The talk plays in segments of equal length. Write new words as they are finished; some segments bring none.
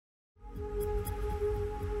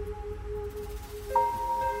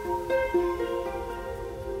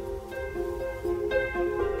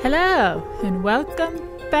Hello, and welcome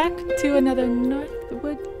back to another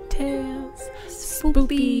Northwood Tales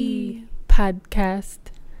Spoopy podcast,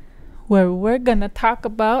 where we're gonna talk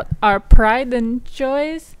about our pride and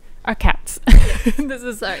joys, our cats. This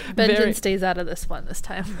is sorry. Benjamin stays out of this one this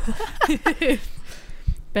time.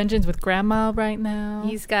 Benjamin's with grandma right now.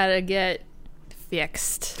 He's gotta get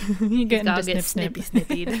fixed. He's getting get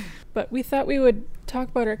snippied. But we thought we would talk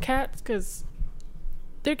about our cats because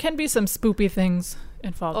there can be some spoopy things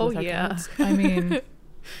involved with our cats. I mean,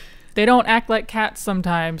 they don't act like cats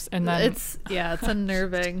sometimes, and then it's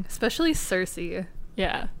unnerving, especially Cersei.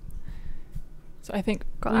 Yeah. So I think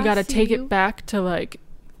we got to take it back to like,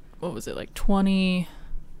 what was it, like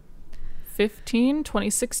 2015,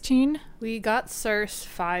 2016? We got Cersei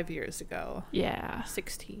 5 years ago. Yeah.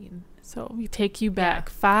 16. So we take you back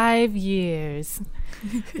 5 years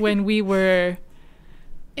when we were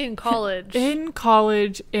in college. This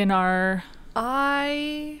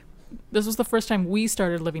was the first time we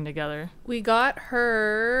started living together. We got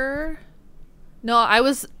her. No, it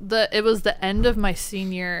was the end of my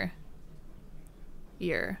senior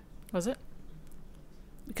year. Was it?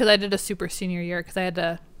 Because I did a super senior year because I had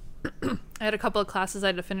to I had a couple of classes I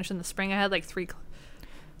had to finish in the spring. I had like three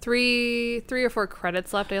or four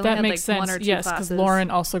credits left. I only had like one or two classes. Yes, because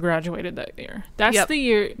Lauren also graduated that year. That's the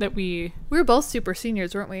year that we were both super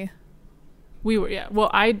seniors, weren't we? We were, yeah.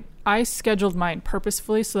 Well, I scheduled mine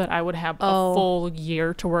purposefully so that I would have a full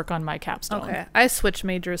year to work on my capstone. Okay. I switched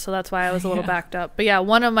majors, so that's why I was a little backed up. But yeah,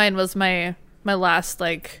 one of mine was my last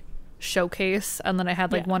like showcase, and then I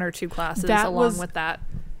had like one or two classes along with that.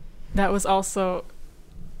 That was also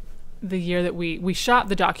the year that we shot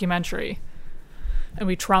the documentary and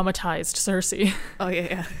we traumatized Cersei. Oh,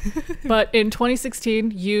 yeah. But in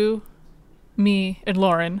 2016, you, me, and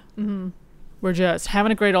Lauren were just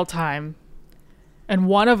having a great old time. And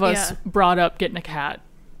one of us brought up getting a cat.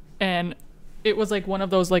 And it was like one of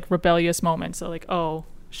those like rebellious moments. So like, oh,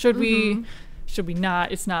 should we not?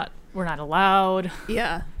 We're not allowed.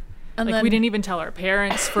 Yeah. And like, then, we didn't even tell our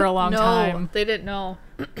parents for a long time. No, they didn't know.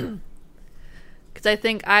 Because I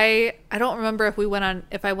think I don't remember if I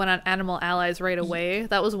went on Animal Allies right away.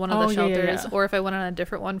 That was one of the shelters, or if I went on a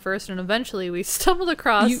different one first. And eventually, we stumbled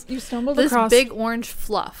across this big orange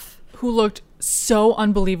fluff who looked so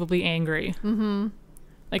unbelievably angry. Mm-hmm.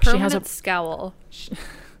 Like permanent she has a scowl,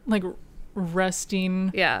 like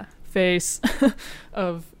resting face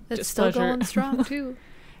of it's just still pleasure. Going strong too.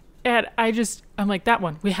 And I'm like, that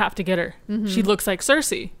one, we have to get her. Mm-hmm. She looks like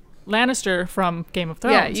Cersei Lannister from Game of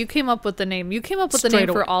Thrones. Yeah, you came up with the name. You came up with the name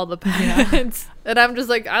for all the pets. And I'm just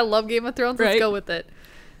like, I love Game of Thrones. Let's go with it.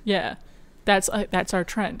 Yeah, that's our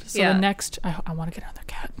trend. So the next, I want to get another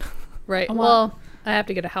cat. Right. Well, I have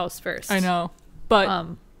to get a house first. I know,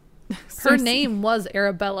 but her name was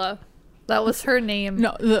Arabella. That was her name.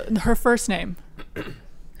 No, her first name.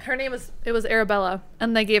 Her name was Arabella,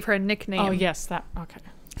 and they gave her a nickname. Oh yes, okay.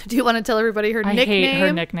 Do you want to tell everybody her nickname? I hate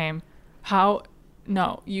her nickname. How?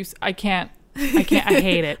 No, I can't. I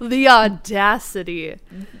hate it. The audacity.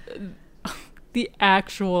 The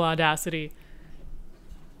actual audacity.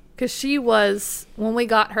 Because she was, when we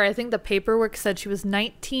got her, I think the paperwork said she was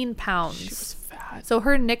 19 pounds. She was fat. So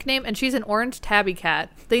her nickname, and she's an orange tabby cat.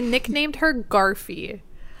 They nicknamed her Garfy.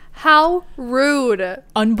 How rude.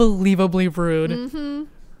 Unbelievably rude. Mm-hmm.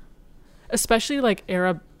 Especially like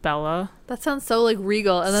Arabella. That sounds so like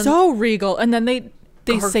regal. And then so regal. And then they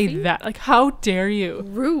say that. Like, how dare you?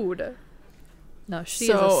 Rude. No, she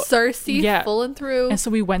is a Cersei full and through. And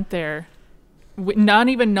so we went there, not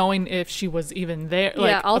even knowing if she was even there.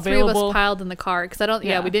 Like, all available. 3 of us piled in the car because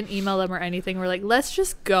we didn't email them or anything. We're like, let's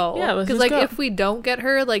just go. Yeah, let's because like if we don't get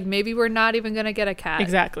her, like maybe we're not even gonna get a cat.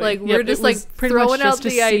 Exactly. Like we're just like throwing out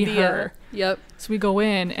the idea. Her. Yep. So we go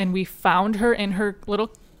in and we found her in her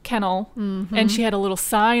little kennel, and she had a little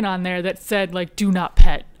sign on there that said like, "Do not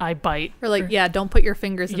pet, I bite." Or like, don't put your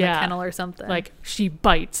fingers in the kennel or something. Like, she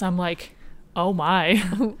bites. I'm like, oh my.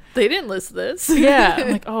 They didn't list this. Yeah.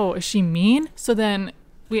 I'm like, oh, is she mean? So then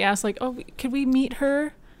we asked like, oh, could we meet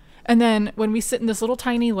her? And then when we sit in this little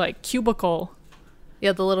tiny like cubicle.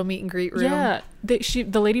 Yeah, the little meet and greet room. Yeah.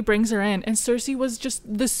 The lady brings her in, and Cersei was just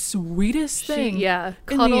the sweetest thing.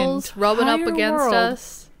 Cuddles, rubbing up against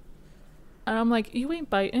us. And I'm like, you ain't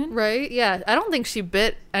biting. Right? Yeah. I don't think she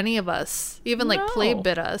bit any of us. Even like play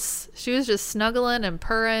bit us. She was just snuggling and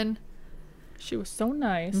purring. She was so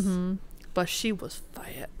nice. Mm-hmm. But she was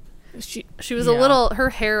fat. She was a little, her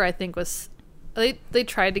hair I think was, they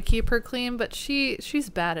tried to keep her clean, but she's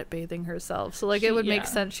bad at bathing herself. So like it would make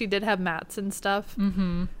sense. She did have mats and stuff.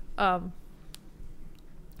 Mm-hmm.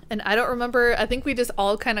 And I don't remember. I think we just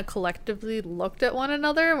all kind of collectively looked at one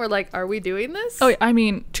another and we're like, are we doing this? Oh, I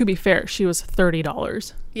mean, to be fair, she was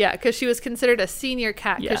 $30. Yeah, because she was considered a senior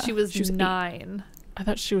cat because she was 9. 8. I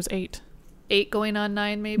thought she was 8. 8 going on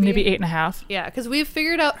 9, maybe? Maybe 8.5. Yeah, because we've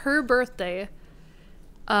figured out her birthday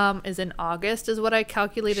is in August, is what I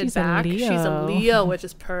calculated. She's back. She's a Leo, which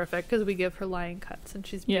is perfect because we give her lion cuts and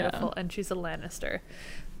she's beautiful and she's a Lannister.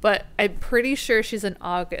 But I'm pretty sure she's an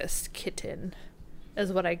August kitten.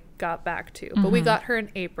 Is what I got back to. But we got her in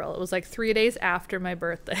April. It was like 3 days after my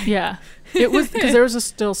birthday. Yeah. It was because there was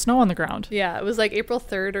still snow on the ground. Yeah. It was like April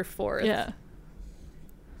 3rd or 4th. Yeah.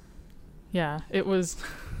 Yeah. It was.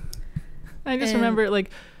 I just remember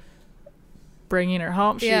like bringing her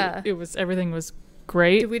home. Everything was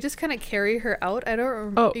great. Did we just kind of carry her out? I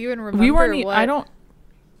don't even remember. We weren't. I don't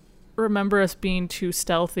remember us being too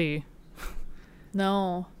stealthy.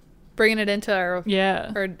 No. Bringing it into our.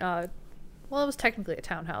 Yeah. Well, it was technically a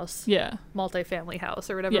townhouse. Yeah. Multi-family house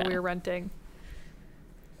or whatever we were renting.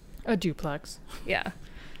 A duplex. Yeah.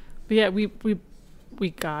 But yeah, we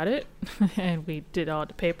got it and we did all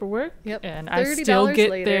the paperwork. Yep. And I still get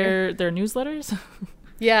later. their newsletters.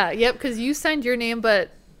 Yeah. Yep. Because you signed your name,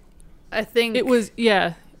 but I think it was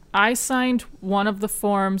I signed one of the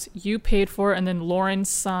forms, you paid for it, and then Lauren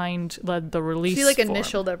signed the release. She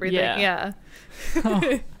initialed everything. Yeah.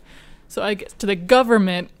 So I guess to the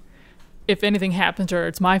government, if anything happens to her,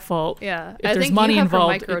 it's my fault. Yeah. If there's money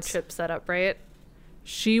involved, her microchip set up, right?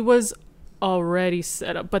 She was already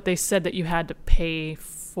set up, but they said that you had to pay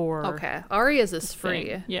for. Okay, Aria's is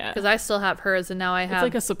free. Yeah, because I still have hers, and now I have. It's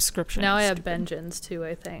like a subscription. Now I have Benjamin's too,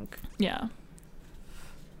 I think. Yeah.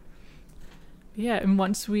 Yeah, and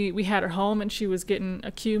once we had her home and she was getting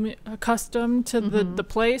accustomed to the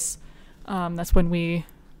place, that's when we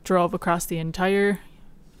drove across the entire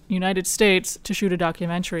United States to shoot a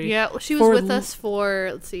documentary. Yeah, well, she was with us for,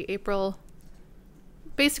 let's see, April.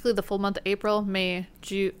 Basically the full month of April, May,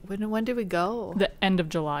 June. When did we go? The end of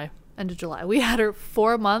July. End of July. We had her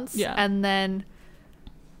 4 months. Yeah. And then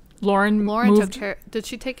Lauren took care. Did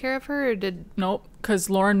she take care of her or did? Nope, because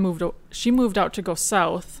Lauren she moved out to go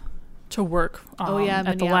south to work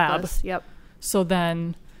at the lab. Yep. So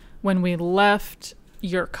then when we left,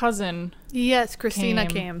 your cousin Yes, Christina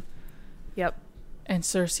came. Yep. And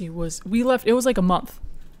Cersei we left, it was like a month.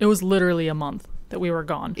 It was literally a month that we were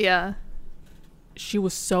gone. Yeah. She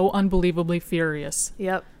was so unbelievably furious.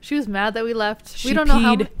 Yep. She was mad that we left. We don't know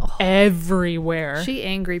how. Everywhere. She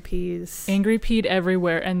angry pees. Angry peed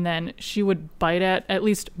everywhere. And then she would bite at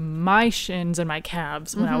least my shins and my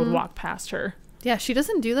calves when I would walk past her. Yeah, she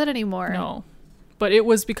doesn't do that anymore. No. But it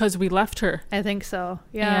was because we left her. I think so.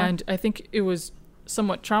 Yeah. And I think it was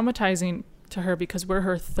somewhat traumatizing to her because we're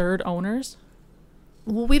her third owners.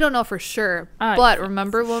 Well, we don't know for sure. But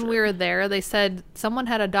remember when we were there, they said someone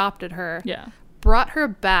had adopted her. Yeah. Brought her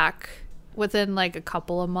back within like a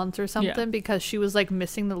couple of months or something because she was like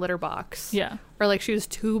missing the litter box. Yeah. Or like she was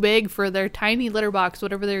too big for their tiny litter box,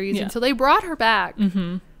 whatever they're using. Yeah. So they brought her back.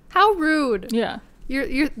 Mm-hmm. How rude. Yeah.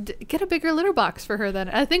 You get a bigger litter box for her then.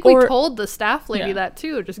 I think we told the staff lady that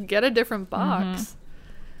too. Just get a different box. Mm-hmm.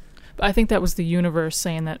 But I think that was the universe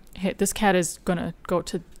saying that, hey, this cat is going to go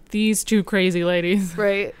to these two crazy ladies.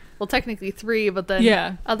 Right. Well, technically 3, but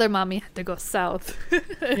then other mommy had to go south.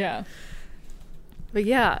 Yeah. But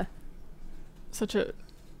yeah. Such a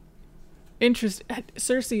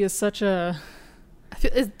Cersei is such a...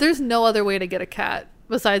 There's no other way to get a cat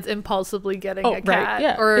besides impulsively getting a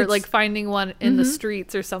cat or like finding one in the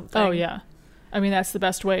streets or something. Oh, yeah. I mean, that's the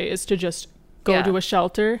best way is to just go to a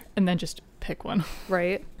shelter and then just pick one.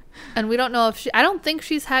 Right. And we don't know if I don't think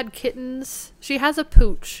she's had kittens. She has a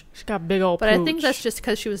pooch. She's got big old But pooch. I think that's just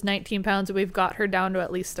because she was 19 pounds and we've got her down to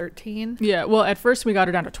at least 13. Yeah. Well, at first we got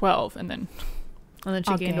her down to 12 and then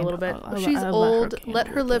she gained a little bit. She's old. Let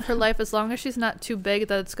her live her life as long as she's not too big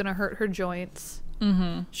that it's going to hurt her joints.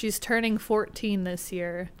 Mm-hmm. She's turning 14 this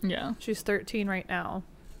year. Yeah. She's 13 right now.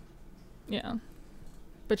 Yeah.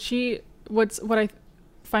 But what I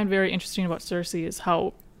find very interesting about Cersei is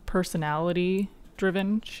how personality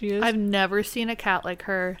driven she is. I've never seen a cat like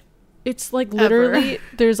her. It's like literally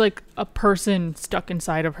there's like a person stuck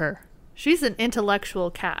inside of her. She's an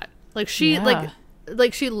intellectual cat. Like she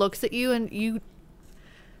like she looks at you and you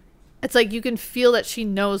it's like you can feel that she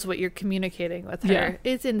knows what you're communicating with her. Yeah.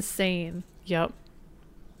 It's insane. Yep.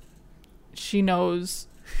 She knows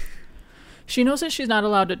that she's not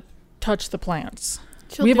allowed to touch the plants.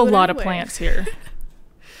 We have a lot of plants here.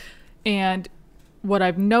 And what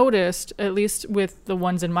I've noticed, at least with the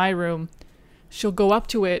ones in my room, she'll go up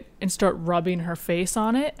to it and start rubbing her face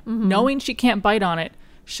on it, knowing she can't bite on it.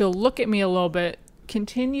 She'll look at me a little bit,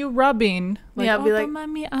 continue rubbing. Like, yeah, oh, be like, don't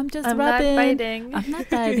mind me, I'm just I'm rubbing. not biting. I'm not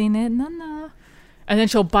biting it. No. And then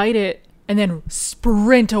she'll bite it and then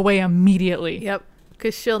sprint away immediately. Yep.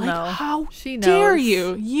 Because she'll know. How she knows. dare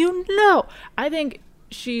you? You know. I think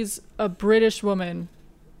she's a British woman,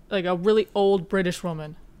 like a really old British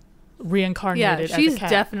woman, reincarnated as a she's cat.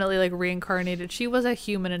 definitely like reincarnated. She was a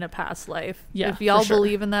human in a past life. Yeah, if y'all for sure.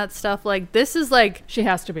 believe in that stuff, like this is like, She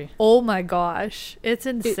has to be. oh my gosh, it's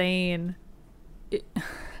insane.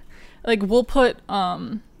 Like we'll put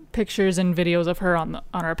pictures and videos of her on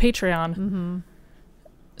our Patreon,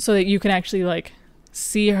 so that you can actually like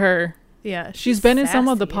see her. Yeah, She's been in some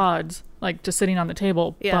of the sassy. pods, like just sitting on the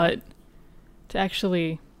table, but to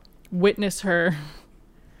actually witness her,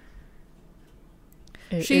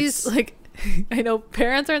 She's like, I know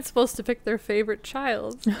parents aren't supposed to pick their favorite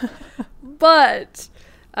child, but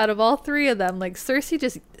out of all three of them, like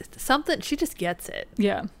Cersei she just gets it.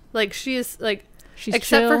 yeah. Like she is like, She's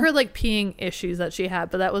except chill. for her like peeing issues that she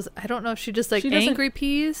had, but that was, I don't know if she just like She doesn't- angry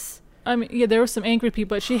pees. I mean, yeah, there were some angry pee,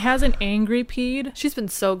 but she hasn't angry peed She's been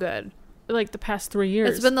so good. like the past 3 years.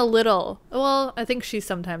 It's been the little. Well, I think she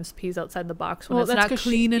sometimes pees outside the box when Well, it's that's not 'cause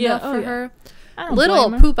clean she- yeah, enough oh, for yeah. her. I don't Little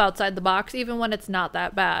blame her. poop outside the box, even when it's not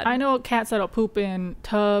that bad. I know cats that'll poop in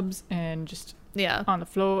tubs and just Yeah. on the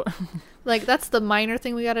floor. Like, that's the minor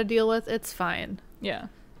thing we got to deal with. It's fine. Yeah.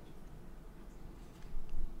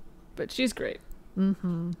 But she's great.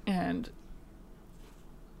 Mm-hmm. And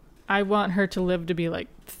I want her to live to be like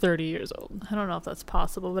 30 years old. I don't know if that's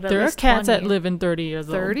possible, but at There are least cats 20. that live in 30 years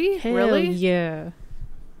 30? old. Hell Really? yeah.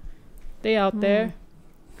 They out there.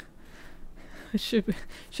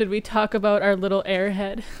 Should we talk about our little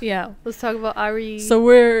airhead? Yeah. Let's talk about Ari. So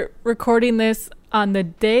we're recording this on the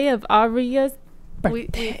day of Arya's we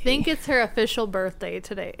birthday. think it's her official birthday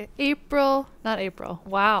today. Not April.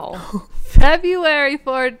 Wow. February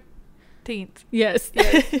 14th. Yes.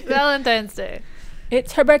 Valentine's Day.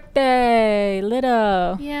 It's her birthday,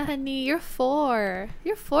 little. Yeah, honey, you're 4.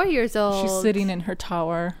 You're 4 years old. She's sitting in her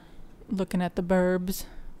tower, looking at the burbs.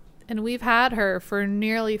 And we've had her for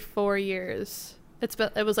nearly 4 years. It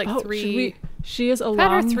was like 3. She is a I've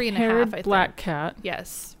had her 3.5, long-haired I black think. cat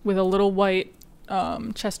Yes. with a little white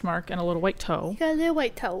chest mark and a little white toe. You got a little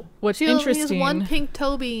white toe. What's She only has interesting? one pink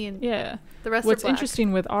toe bean. Yeah. The rest What's are black.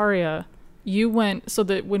 interesting with Arya, you went so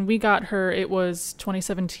that when we got her, it was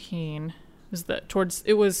 2017.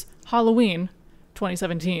 It was Halloween,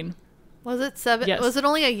 2017. Was it 7? Yes. Was it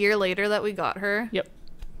only a year later that we got her? Yep.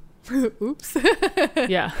 Oops.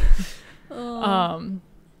 Yeah.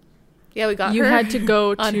 Yeah, we got You her. had to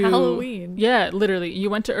go on to Halloween. Yeah, literally. You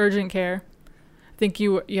went to urgent care. I think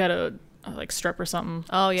you had a like strep or something.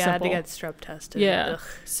 Oh yeah, I had to simple. get strep tested. Yeah. Ugh.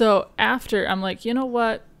 So after, I'm like, you know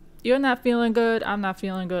what? You're not feeling good. I'm not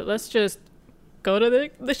feeling good. Let's just go to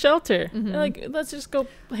the shelter. Mhm. Like, let's just go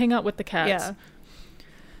hang out with the cats.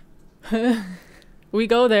 Yeah. We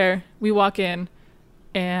go there. We walk in,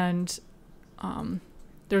 and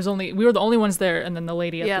we were the only ones there, and then the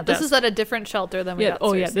lady at Yeah, the this desk. is at a different shelter than we got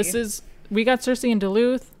Oh Cersei. yeah, we got Cersei in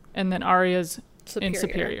Duluth, and then Arya's in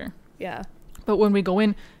Superior. Yeah. But when we go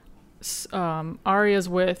in, Arya's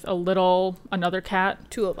with another cat.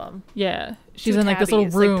 2 of them. Yeah, she's 2 in like this little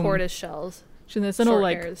tabbies, room. like tortoise shells. She's in this little short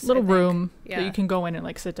like hairs, little I think. room Yeah. that you can go in and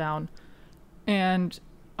like sit down, and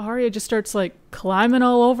Arya just starts like climbing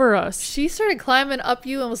all over us. She started climbing up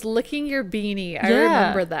you and was licking your beanie. I Yeah.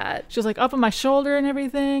 remember that. She was like up on my shoulder and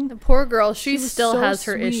everything. The poor girl, she was still so has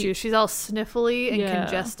her sweet. issues. She's all sniffly and Yeah.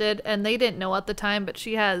 congested, and they didn't know at the time, but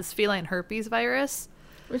she has feline herpes virus.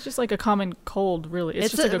 It's just like a common cold, really. It's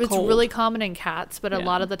just like a it's cold. really common in cats, but a Yeah.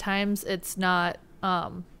 lot of the times it's not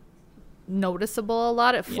noticeable a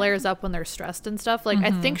lot. It flares up when they're stressed and stuff. Like, I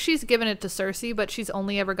think she's given it to Cersei, but she's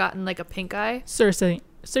only ever gotten like a pink eye. Cersei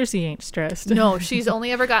ain't stressed. No, she's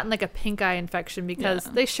only ever gotten like a pink eye infection because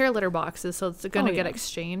Yeah. they share litter boxes, so it's going to get yeah.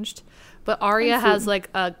 exchanged. But Arya And has food. like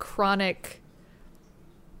a chronic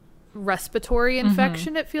respiratory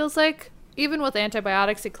infection, it feels like. Even with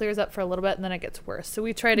antibiotics, it clears up for a little bit and then it gets worse. So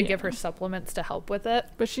we try to give her supplements to help with it.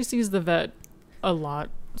 But she sees the vet a lot.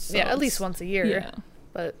 So Yeah, at least once a year. Yeah.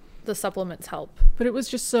 But the supplements help. But it was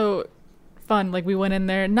just so fun. Like we went in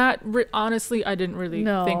there. Honestly, I didn't really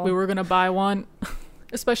think we were gonna buy one,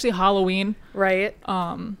 especially Halloween. Right?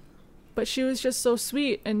 But she was just so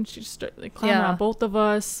sweet, and she just started like climbing on both of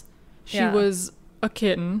us. She Yeah. was a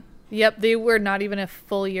kitten. Yep, they were not even a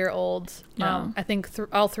full year old. Yeah. I think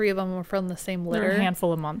all 3 of them were from the same They're litter. a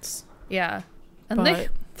handful of months. Yeah. And But-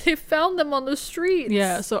 they found them on the streets.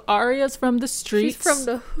 Yeah. So Arya's from the streets. She's from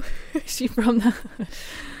the She's from the.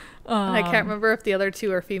 And I can't remember if the other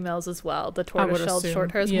two are females as well. The tortoise-shelled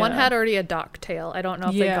short hairs. One had already a docktail. I don't know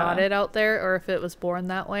if they got it out there or if it was born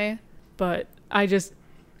that way. But I just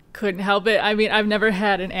couldn't help it. I mean, I've never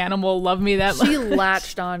had an animal love me that much. She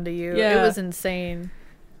latched onto you. Yeah. It was insane.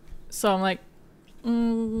 So I'm like,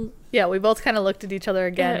 yeah, we both kind of looked at each other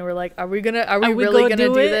again and we're like, are we really gonna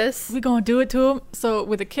do this? We gonna do it to him? So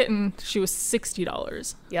with a kitten, she was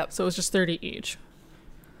 $60. Yep. So it was just 30 each.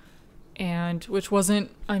 And which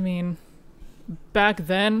wasn't, I mean, back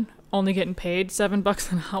then, only getting paid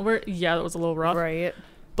 $7 an hour. Yeah, that was a little rough. Right.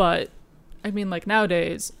 But I mean, like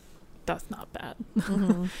nowadays, that's not bad.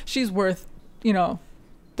 Mm-hmm. She's worth,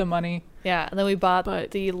 the money. Yeah. And then we bought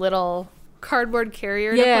the little cardboard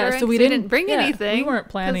carrier. Yeah. So we didn't bring anything. We weren't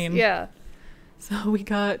planning. Yeah. So we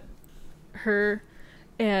got her,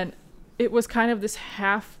 and it was kind of this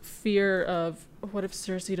half fear of, what if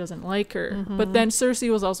Cersei doesn't like her? Mm-hmm. But then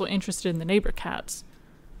Cersei was also interested in the neighbor cats.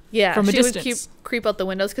 Yeah, from a distance. She would creep out the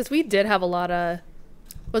windows because we did have a lot of.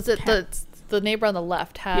 Was it cats. the neighbor on the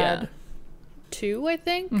left had 2, I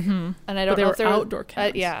think, mm-hmm. and I don't know if there were outdoor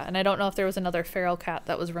cats. And I don't know if there was another feral cat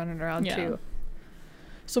that was running around too.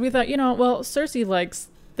 So we thought, well, Cersei likes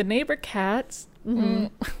the neighbor cats. Mm-hmm.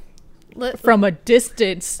 From a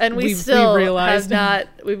distance, and we still realized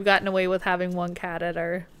we've gotten away with having one cat at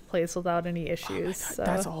our place without any issues. Oh, so.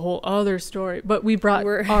 That's a whole other story. But we brought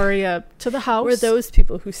Arya to the house. We're those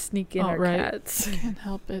people who sneak in our cats. I can't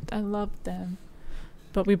help it. I love them.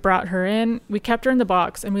 But we brought her in. We kept her in the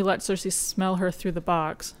box, and we let Cersei smell her through the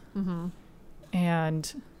box. Mm-hmm.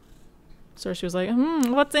 And Cersei was like,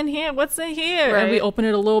 what's in here? What's in here? Right. And we open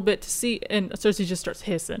it a little bit to see, and Cersei just starts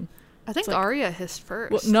hissing. I think Arya hissed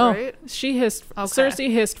first. Well, no, right? She hissed. Okay.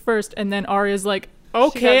 Cersei hissed first, and then Arya's like,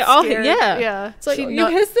 "Okay, I'll yeah." It's like, you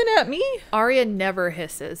hissing at me? Arya never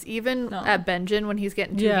hisses, even at Benjen when he's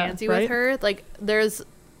getting too handsy with her. Like,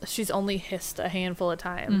 she's only hissed a handful of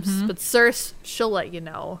times, mm-hmm. but Cersei, she'll let you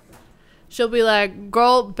know. She'll be like,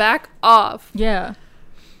 "Girl, back off." Yeah,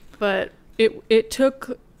 but it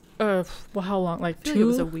took, how long? Like 2? It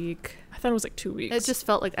was a week. I thought it was like 2 weeks. It just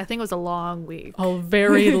felt like, I think it was a long week. A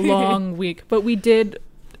very long week. But we did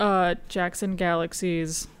Jackson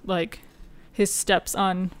Galaxy's, like, his steps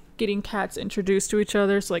on getting cats introduced to each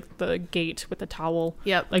other. So, like, the gate with the towel.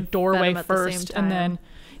 Yep. Like, doorway first. And then,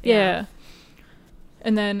 yeah.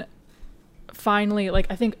 And then, finally, like,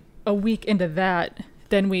 I think a week into that,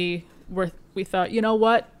 then we thought, you know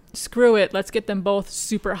what? Screw it. Let's get them both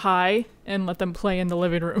super high and let them play in the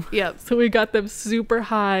living room. Yep. So we got them super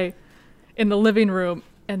high in the living room,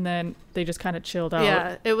 and then they just kind of chilled out.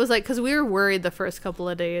 Yeah, it was like, because we were worried the first couple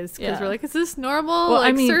of days, because we're like, is this normal? Well,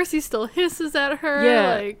 like, Cersei still hisses at her.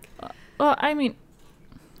 Yeah. Like, well, I mean,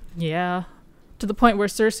 yeah, to the point where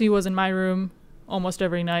Cersei was in my room almost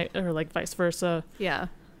every night, or like vice versa. Yeah.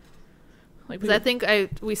 Like, I think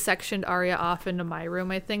we sectioned Arya off into my room,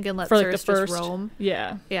 I think, and let Cersei just roam.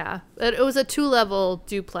 Yeah. Yeah. It was a 2-level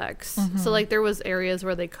duplex, mm-hmm. so like there was areas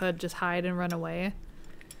where they could just hide and run away.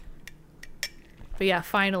 But yeah,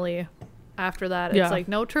 finally, after that, it's like,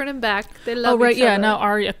 no turning back. They love each other. Now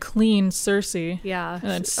Arya cleans Cersei. Yeah.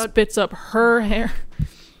 And then spits up her hair.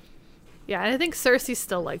 Yeah, and I think Cersei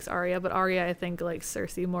still likes Arya, but Arya, I think, likes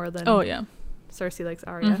Cersei more than Cersei likes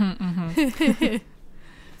Arya. Mm-hmm, mm-hmm.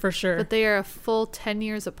 For sure. But they are a full 10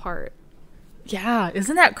 years apart. Yeah,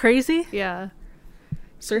 isn't that crazy? Yeah.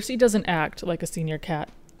 Cersei doesn't act like a senior cat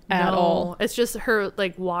at all. It's just her,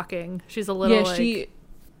 like, walking. She's a little, she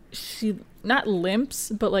not limps,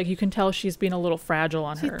 but like you can tell she's being a little fragile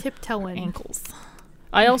on her tiptoeing ankles.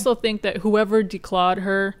 I also think that whoever declawed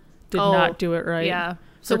her did not do it right. Yeah.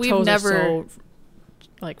 So we've never are so,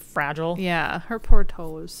 like, fragile. Yeah, her poor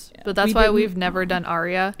toes. Yeah. But that's why we've never done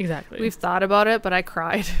Arya. Exactly. We've thought about it, but I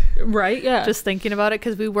cried. Right? Yeah. Just thinking about it,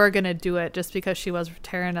 because we were gonna do it just because she was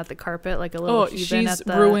tearing at the carpet like a little heathen at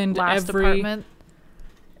the ruined last apartment.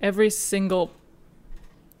 Every single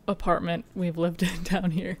apartment we've lived in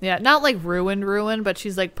down here. Yeah, not like ruined, but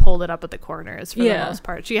she's like pulled it up at the corners for the most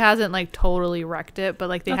part. She hasn't like totally wrecked it, but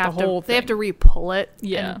like they have to re-pull it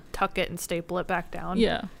and tuck it and staple it back down.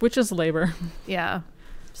 Yeah, which is labor. Yeah.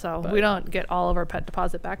 So we don't get all of our pet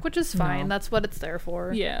deposit back, which is fine. No. That's what it's there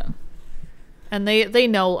for. Yeah. And they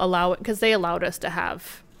allow it, because they allowed us to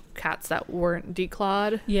have cats that weren't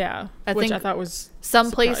declawed. Yeah. I thought was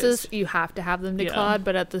some places you have to have them declawed,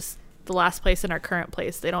 but at the last place in our current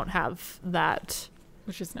place, they don't have that,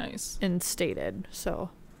 which is nice, instated. So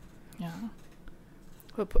yeah.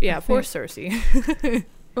 But, poor Cersei.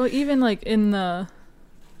 Well, even like in the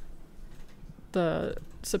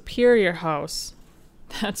Superior house,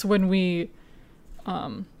 that's when we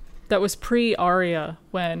that was pre-Arya,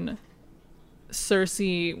 when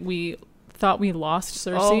Cersei, we thought we lost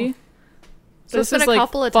Cersei. So there's been a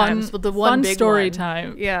couple of times with the one big story one.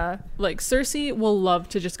 time. Yeah. Like, Cersei will love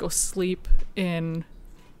to just go sleep in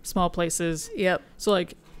small places. Yep. So,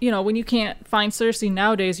 like, you know, when you can't find Cersei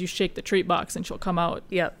nowadays, you shake the treat box and she'll come out.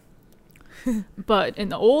 Yep. But in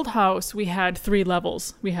the old house, we had 3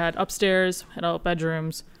 levels. We had upstairs, had all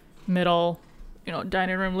bedrooms, middle, you know,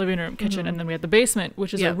 dining room, living room, kitchen, and then we had the basement,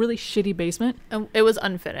 which is a really shitty basement. And it was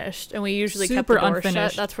unfinished, and we usually kept the door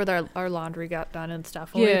shut. That's where our laundry got done and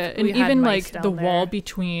stuff. And even like the wall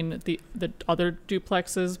between the other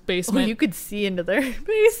duplex's basement. Oh, you could see into their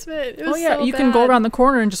basement. It was you can go around the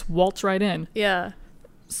corner and just waltz right in. Yeah.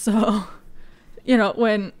 So, you know,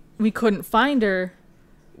 when we couldn't find her,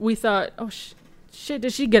 we thought, oh, shit,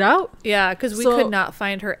 did she get out? Yeah, because we could not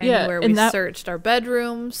find her anywhere. We searched our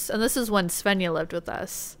bedrooms. And this is when Svenja lived with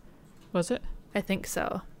us. Was it? I think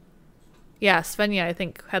so. Yeah, Svenja, I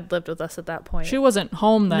think, had lived with us at that point. She wasn't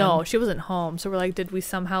home then. No, she wasn't home. So we're like, did we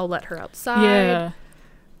somehow let her outside?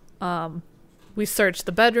 Yeah. We searched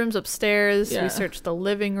the bedrooms upstairs. Yeah. We searched the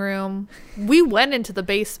living room. We went into the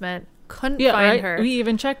basement. Couldn't find her. We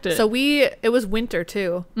even checked it. So it was winter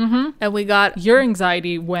too. Mm-hmm. And we got... Your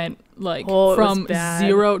anxiety went like from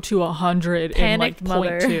 0 to 100 in like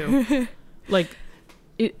 0.2. Like,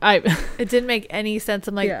 it didn't make any sense.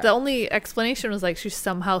 I'm like, the only explanation was like she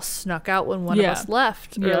somehow snuck out when one of us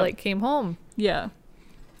left or like came home. Yeah.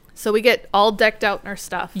 So we get all decked out in our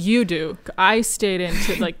stuff. You do. I stayed in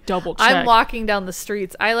to like double check. I'm walking down the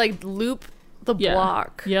streets. I like loop the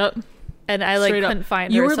block. Yep. And I like couldn't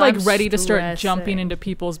find her. You were like ready to start jumping into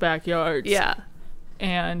people's backyards. Yeah.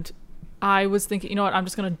 And I was thinking, you know what? I'm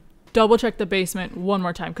just going to double check the basement one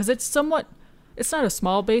more time. Because it's not a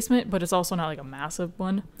small basement, but it's also not like a massive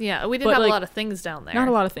one. Yeah. We didn't have a lot of things down there. Not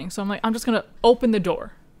a lot of things. So I'm like, I'm just going to open the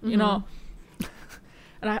door, you know?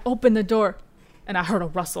 And I opened the door and I heard a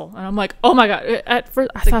rustle. And I'm like, oh my God. At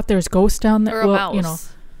first, I thought there was ghosts down there. Or a mouse. You know.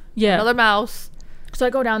 Yeah. Another mouse. So I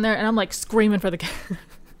go down there and I'm like screaming for the cat.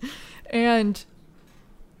 And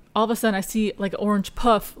all of a sudden I see like an orange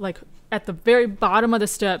puff, like at the very bottom of the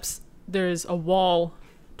steps, there's a wall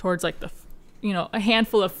towards like a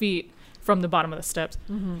handful of feet from the bottom of the steps.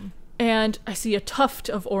 Mm-hmm. And I see a tuft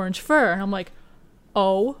of orange fur and I'm like,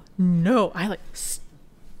 oh no. I like,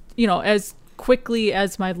 as quickly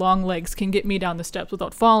as my long legs can get me down the steps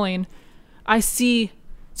without falling, I see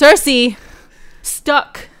Cersei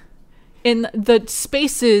stuck in the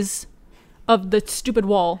spaces of the stupid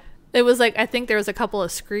wall. It was like, I think there was a couple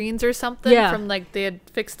of screens or something from like they had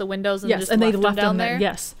fixed the windows and just left them down there.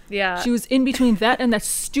 Yes. Yeah. She was in between that and that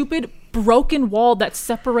stupid broken wall that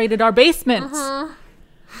separated our basements. And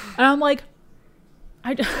I'm like,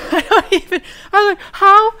 I was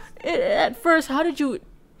like, at first, how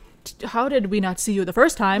did we not see you the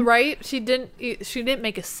first time? Right? She didn't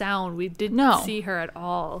make a sound. We didn't see her at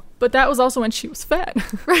all. But that was also when she was fat.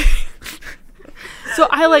 Right. So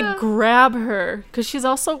I like grab her because she's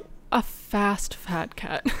also a fast fat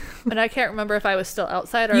cat. And I can't remember if I was still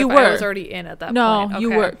outside or I was already in at that point. No,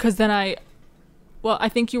 you were, because then I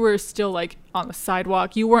think you were still like on the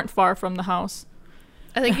sidewalk. You weren't far from the house.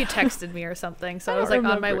 I think you texted me or something, so I was like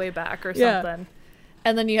on my way back or something.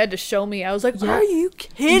 And then you had to show me. I was like, are you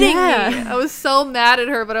kidding me? I was so mad at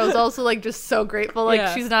her, but I was also like just so grateful.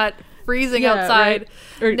 Like she's not freezing outside.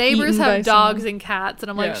 Right. Neighbors have dogs and cats, and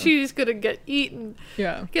I'm like, she's gonna get eaten.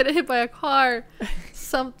 Yeah. Get hit by a car.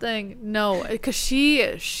 Something. No, because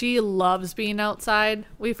she loves being outside.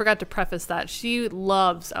 We forgot to preface that. She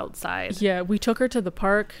loves outside. Yeah, we took her to the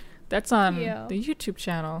park. That's on the YouTube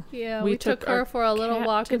channel. Yeah, we took her for a little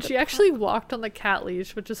walk, and she actually walked on the cat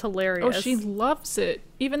leash, which is hilarious. Oh, she loves it.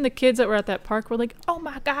 Even the kids that were at that park were like, oh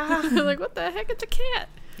my God. They're like, what the heck? It's a cat.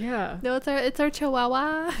 Yeah. No, it's our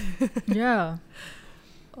chihuahua. Yeah.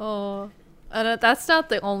 Oh. And that's not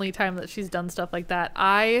the only time that she's done stuff like that.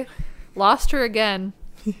 I lost her again.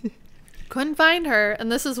 Couldn't find her.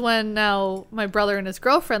 And this is when now my brother and his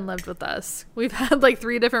girlfriend lived with us. We've had like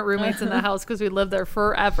 3 different roommates in the house because we lived there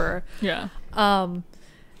forever. Yeah. And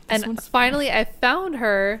finally I found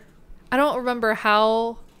her. I don't remember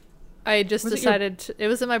how. I just decided it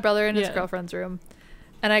was in my brother and his girlfriend's room.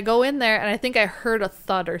 And I go in there, and I think I heard a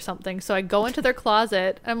thud or something. So I go into their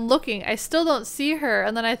closet. I'm looking. I still don't see her.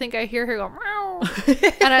 And then I think I hear her go, meow.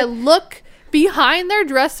 And I look behind their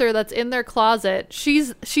dresser that's in their closet.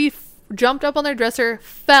 She jumped up on their dresser,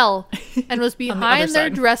 fell, and was behind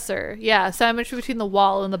their dresser. Yeah, sandwiched between the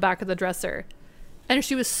wall and the back of the dresser. And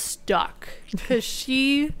she was stuck because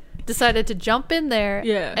she decided to jump in there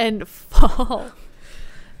and fall.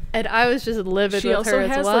 And I was just livid with her as well. She also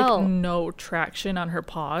has like no traction on her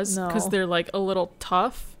paws because they're like a little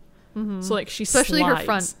tough. Mm-hmm. So like she especially slides. her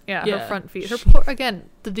front, her front feet. Her poor, again,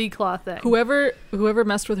 the declaw thing. Whoever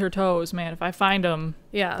messed with her toes, man, if I find them,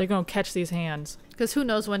 they're gonna catch these hands. Because who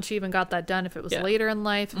knows when she even got that done? If it was later in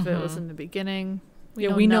life, if it was in the beginning.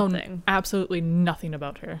 We know absolutely nothing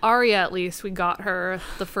about her. Arya, at least, we got her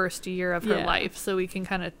the first year of her life, so we can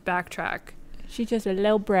kind of backtrack. She's just a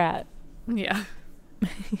little brat. Yeah.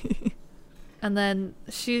 And then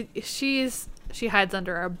she hides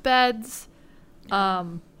under our beds.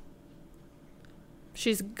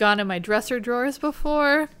 She's gone in my dresser drawers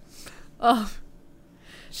before. Oh,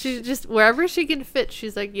 she just wherever she can fit.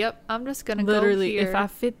 She's like, "Yep, I'm just gonna go here." Literally, if I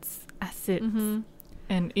fits, I sits.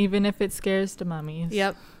 And even if it scares the mummies.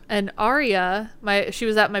 Yep. And Arya, she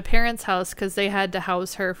was at my parents' house because they had to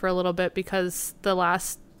house her for a little bit because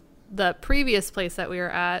the previous place that we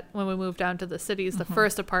were at when we moved down to the cities, the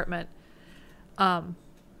first apartment,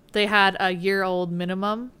 they had a year-old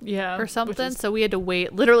minimum or something. So we had to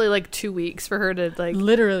wait literally like 2 weeks for her to like it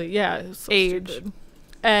was so age. Stupid.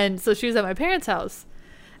 And so she was at my parents' house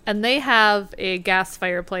and they have a gas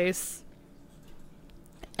fireplace.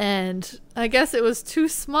 And I guess it was too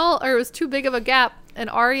small or it was too big of a gap. And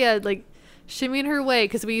Arya like shimmied her way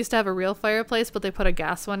because we used to have a real fireplace, but they put a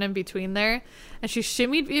gas one in between there. And she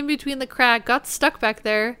shimmied in between the crack, got stuck back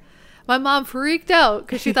there. My mom freaked out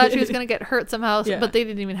because she thought she was going to get hurt somehow, but they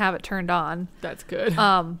didn't even have it turned on. That's good.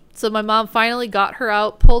 So my mom finally got her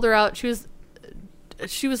out, pulled her out. She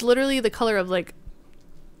was literally the color of like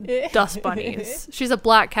dust bunnies. She's a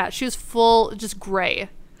black cat. She was full, just gray.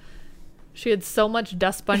 She had so much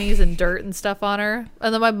dust bunnies and dirt and stuff on her.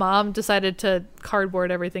 And then my mom decided to cardboard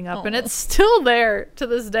everything up. And it's still there to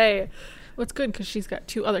this day. Well, it's good because she's got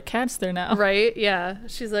 2 other cats there now. Right? Yeah.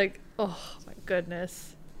 She's like, oh, my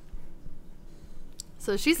goodness.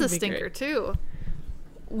 So she's a stinker, too.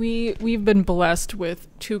 We've been blessed with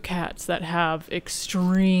 2 cats that have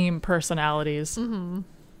extreme personalities. Mm-hmm.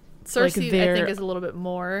 Cersei, I think, is a little bit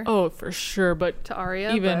more. Oh, for sure. But to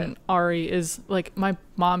Arya, even Ari is like my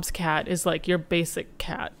mom's cat is like your basic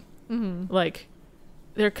cat. Mm-hmm. Like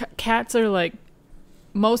their cats are like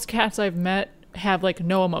most cats I've met have like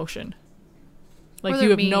no emotion. Like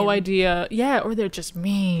you have no idea. Yeah, or they're just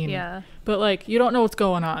mean. Yeah. But like you don't know what's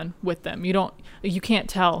going on with them. You can't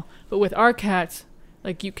tell. But with our cats,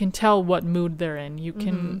 like you can tell what mood they're in. You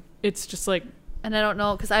can. It's just like. And I don't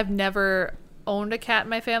know because I've never owned a cat in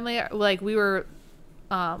my family. Like we were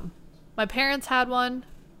my parents had one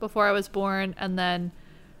before I was born, and then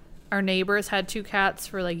our neighbors had 2 cats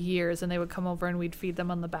for like years, and they would come over and we'd feed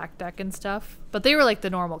them on the back deck and stuff, but they were like the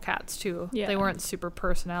normal cats too. They weren't super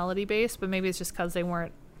personality based, but maybe it's just because they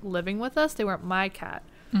weren't living with us. They weren't my cat.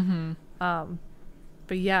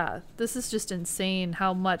 But yeah, this is just insane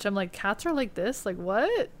how much I'm like, cats are like this, like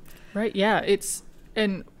what? Right. Yeah,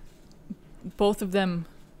 and both of them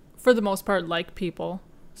for the most part like people.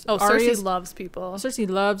 Oh, Cersei loves people. Cersei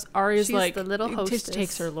loves. Arya's She's like the little hostess. It just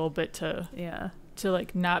takes her a little bit to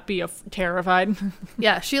like not be terrified.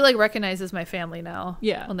 Yeah, she like recognizes my family now.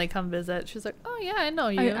 Yeah, when they come visit, she's like, "Oh yeah, I know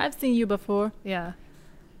you. I've seen you before." Yeah.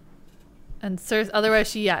 And Cersei, otherwise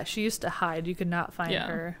she used to hide. You could not find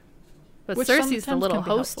her. But Cersei's the little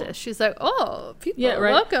hostess. Helpful. She's like, "Oh, people,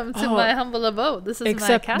 welcome to my humble abode. This is my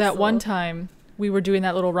castle." Except that one time we were doing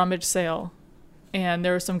that little rummage sale. And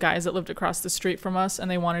there were some guys that lived across the street from us,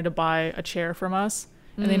 and they wanted to buy a chair from us.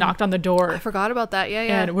 And they knocked on the door. I forgot about that. Yeah.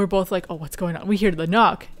 And we're both like, oh, what's going on? We hear the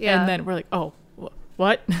knock. Yeah. And then we're like, oh,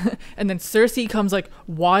 what? And then Cersei comes like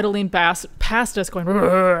waddling past us going,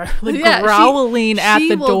 like growling at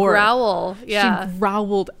the door. She will growl. Yeah. She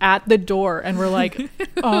growled at the door. And we're like,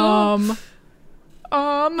 we're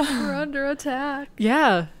under attack.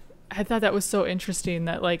 Yeah. I thought that was so interesting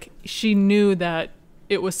that like she knew that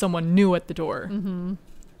it was someone new at the door. Mm-hmm.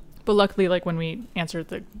 But luckily, like when we answered,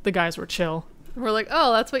 the guys were chill. We're like,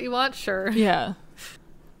 oh, that's what you want? Sure. Yeah.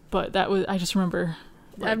 But I just remember.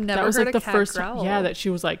 Like, I've never heard like the cat first growl. Yeah, that she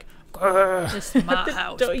was like, this is my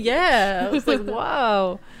house. Yeah. I was like,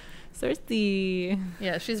 wow. Cersei.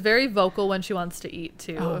 Yeah, she's very vocal when she wants to eat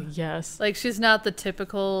too. Oh, yes. Like she's not the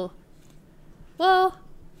typical, well,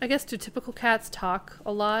 I guess do typical cats talk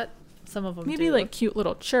a lot? Some of them maybe do. Like cute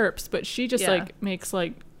little chirps, but she just like makes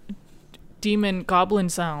like demon goblin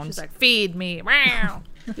sounds. She's like, feed me.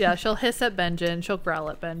 Yeah, she'll hiss at Benjen, she'll growl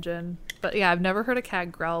at Benjen. But yeah, I've never heard a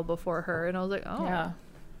cat growl before her, and I was like, oh. Yeah.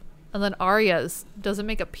 And then Arya's doesn't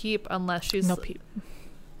make a peep unless she's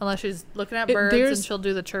unless she's looking at birds, and she'll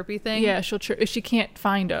do the chirpy thing. Yeah, she'll chirp if she can't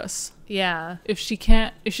find us. Yeah. If she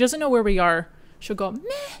doesn't know where we are, she'll go meh.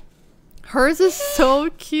 Hers is so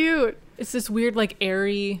cute. It's this weird like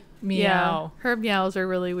airy Meow. Yeah, her meows are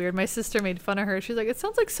really weird. My sister made fun of her. She's like, it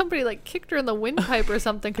sounds like somebody like kicked her in the windpipe or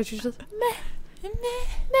something because she's just meh, meh,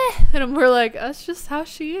 meh. And we're like, that's just how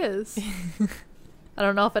she is. I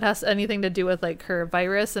don't know if it has anything to do with like her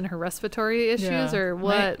virus and her respiratory issues or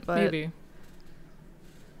what, but maybe.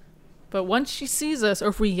 But once she sees us, or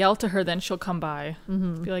if we yell to her, then she'll come by.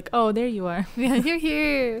 Be like, oh, there you are. Yeah, you're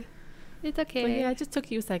here. It's okay. Well, yeah, it just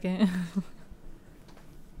took you a second.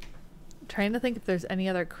 Trying to think if there's any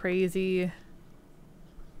other crazy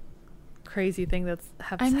thing that's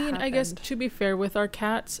happened. I guess to be fair with our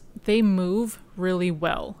cats, they move really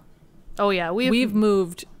well. Oh yeah, we've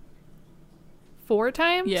moved 4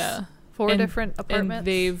 times. Yeah, 4 different apartments. And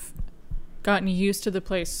they've gotten used to the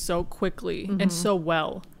place so quickly and so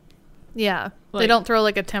well. Yeah, like, they don't throw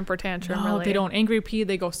like a temper tantrum. No, really. They don't. Angry Pea.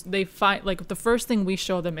 They find like the first thing we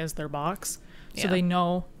show them is their box, so they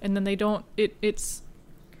know, and then they don't. It's.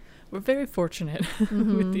 We're very fortunate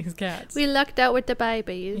with these cats. We lucked out with the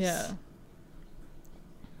babies. Yeah.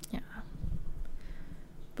 Yeah.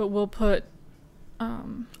 But we'll put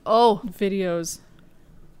videos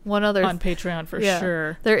one other on Patreon for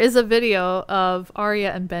sure. There is a video of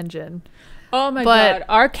Arya and Benjen. Oh my god,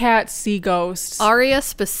 our cats see ghosts. Arya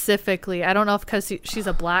specifically, I don't know if because she's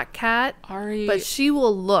a black cat, but she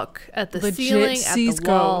will look at the ceiling, at the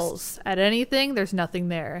walls, at anything. There's nothing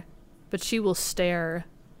there, but she will stare.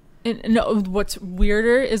 And no, what's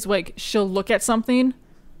weirder is like she'll look at something,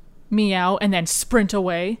 meow, and then sprint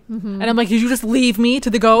away. And I'm like, did you just leave me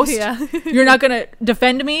to the ghost? Yeah. You're not gonna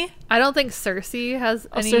defend me? I don't think Cersei has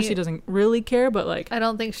any. Cersei doesn't really care, but like I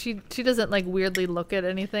don't think she doesn't like weirdly look at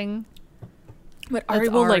anything. But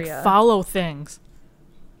Arya will like follow things.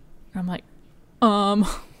 And I'm like,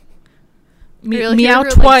 meow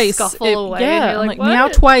twice. Like, away, yeah, I'm like meow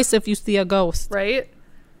twice if you see a ghost. Right.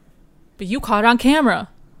 But you caught on camera.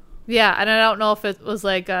 Yeah, and I don't know if it was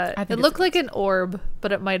like it looked like an orb,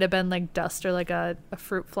 but it might have been like dust or like a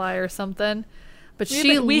fruit fly or something. But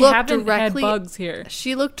we looked directly. Had bugs here.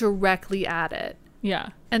 She looked directly at it. Yeah,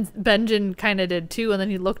 and Benjen kind of did too. And then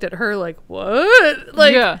he looked at her like, "What?"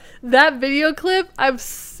 Like that video clip. I'm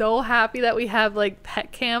so happy that we have like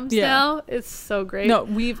pet cams now. It's so great. No,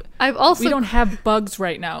 we don't have bugs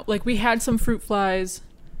right now. Like we had some fruit flies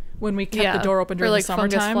when we kept the door open during the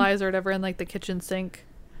summertime. Fungus flies or whatever in like the kitchen sink.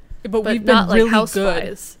 But we've been really house good.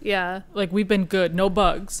 Flies. Yeah. Like we've been good. No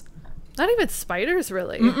bugs. Not even spiders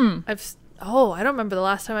really. I don't remember the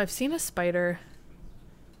last time I've seen a spider.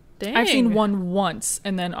 Dang. I've seen one once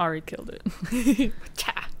and then Ari killed it.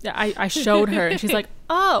 Yeah, I showed her and she's like,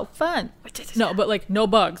 "Oh, fun." No, but like no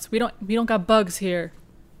bugs. We don't got bugs here.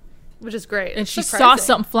 Which is great. And she saw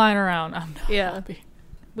something flying around. I'm not happy.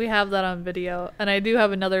 We have that on video, and I do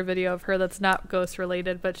have another video of her that's not ghost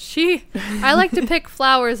related, but I like to pick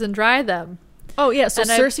flowers and dry them. Oh yeah, so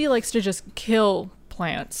Cersei likes to just kill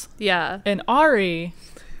plants. Yeah. And Ari.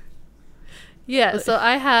 Yeah, so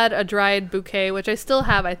I had a dried bouquet, which I still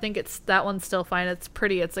have. I think that one's still fine. It's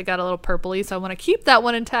pretty. It's like got a little purpley, so I want to keep that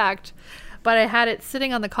one intact. But I had it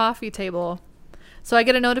sitting on the coffee table. So I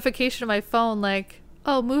get a notification on my phone like,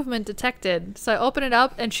 "Oh, movement detected." So I open it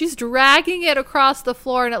up and she's dragging it across the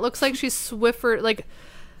floor, and it looks like she's Swiffer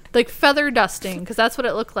like feather dusting, because that's what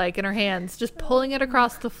it looked like in her hands, just pulling it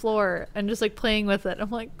across the floor and just like playing with it. I'm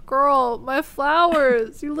like, "Girl, my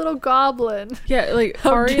flowers, you little goblin." Yeah, like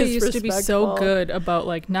Arya used to be so good about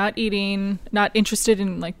like not eating, not interested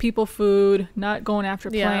in like people food, not going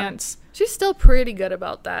after plants. She's still pretty good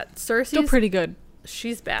about that. Cersei's still pretty good.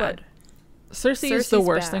 She's bad. Cersei is the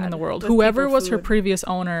worst thing in the world. Whoever was her previous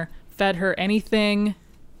owner fed her anything.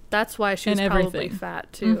 That's why she was probably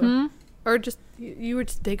fat too. Or just you were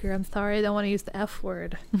just bigger. I'm sorry, I don't want to use the F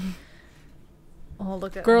word. Oh,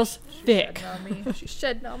 look at girl's thick. She's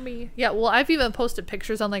shedding on me. Yeah, well, I've even posted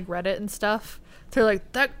pictures on like Reddit and stuff. They're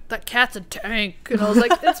like, that cat's a tank, and I was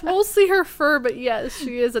like, it's mostly her fur, but yes,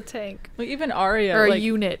 she is a tank. Like even Arya, or like, a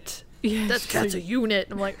unit. Yeah, that cat's a unit.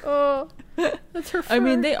 I'm like, oh, that's her fur. I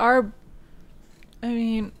mean, they are. I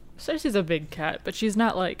mean, Cersei's a big cat, but she's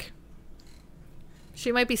not like.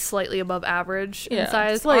 She might be slightly above average in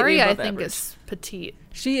size. Arya, I think, is petite.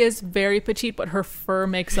 She is very petite, but her fur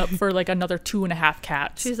makes up for like another 2.5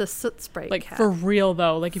 cats. She's a soot sprite cat. Like for real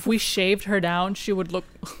though, like if we shaved her down, she would look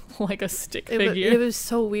like a stick figure. It was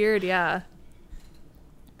so weird, yeah.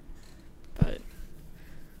 But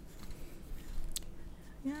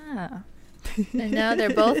yeah. And now they're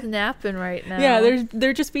both napping right now. Yeah,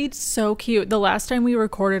 they're just being so cute. The last time we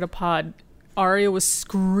recorded a pod, Arya was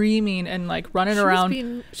screaming and like running around.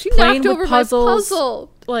 She knocked over my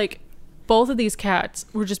puzzle. Like both of these cats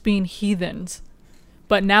were just being heathens.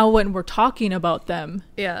 But now when we're talking about them,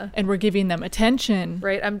 yeah, and we're giving them attention,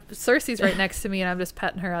 right? Cersei's right next to me, and I'm just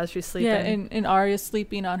petting her as she's sleeping. Yeah, and Arya's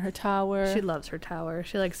sleeping on her tower. She loves her tower.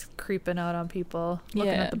 She likes creeping out on people,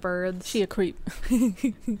 looking at the birds. She a creep.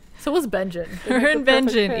 So was Benjen. Her and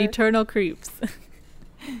Benjen, eternal creeps.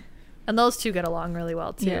 And those two get along really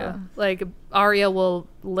well too. Yeah. Like Arya will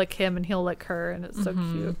lick him, and he'll lick her, and it's so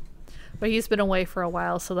cute. But he's been away for a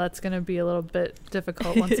while, so that's going to be a little bit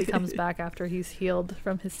difficult once he comes back after he's healed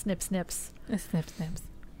from his snips. Snips.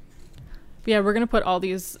 Yeah, we're going to put all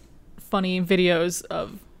these funny videos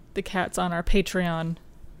of the cats on our Patreon,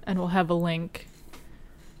 and we'll have a link.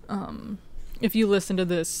 If you listen to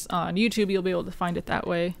this on YouTube, you'll be able to find it that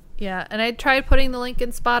way. Yeah, and I tried putting the link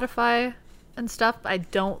in Spotify and stuff. I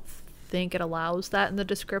don't think it allows that in the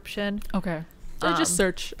description. Okay. So just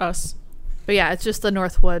search us. But yeah, it's just the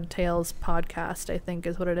Northwood Tales podcast, I think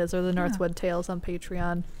is what it is, or the Northwood Tales on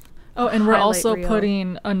Patreon. Oh, and we're also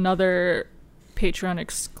putting another Patreon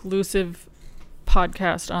exclusive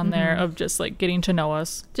podcast on there of just like getting to know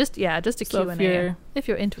us. Just a Q&A if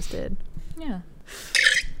you're interested. Yeah.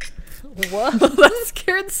 Whoa, that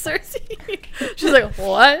scared Cersei. She's like,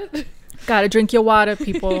 what? Gotta drink your water,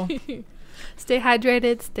 people. Stay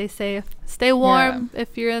hydrated, stay safe, stay warm. Yeah.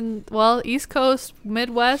 If you're in, East Coast,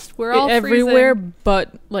 Midwest, we're all everywhere freezing.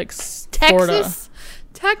 But like Florida.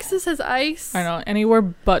 Texas has ice. I know, anywhere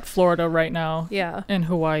but Florida right now. Yeah. And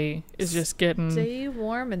Hawaii is just getting... Stay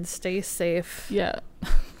warm and stay safe. Yeah.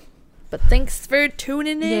 But thanks for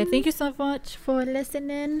tuning in. Yeah, thank you so much for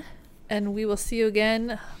listening. And we will see you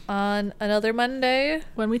again on another Monday.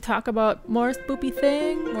 When we talk about more spoopy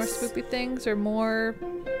things. More spoopy things or more...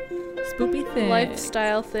 spoopy things.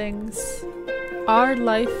 Lifestyle things. Our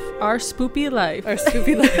life. Our spoopy life. Our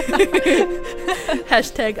spoopy life. #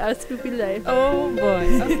 our spoopy life. Oh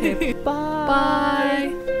boy. Okay.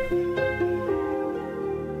 Bye.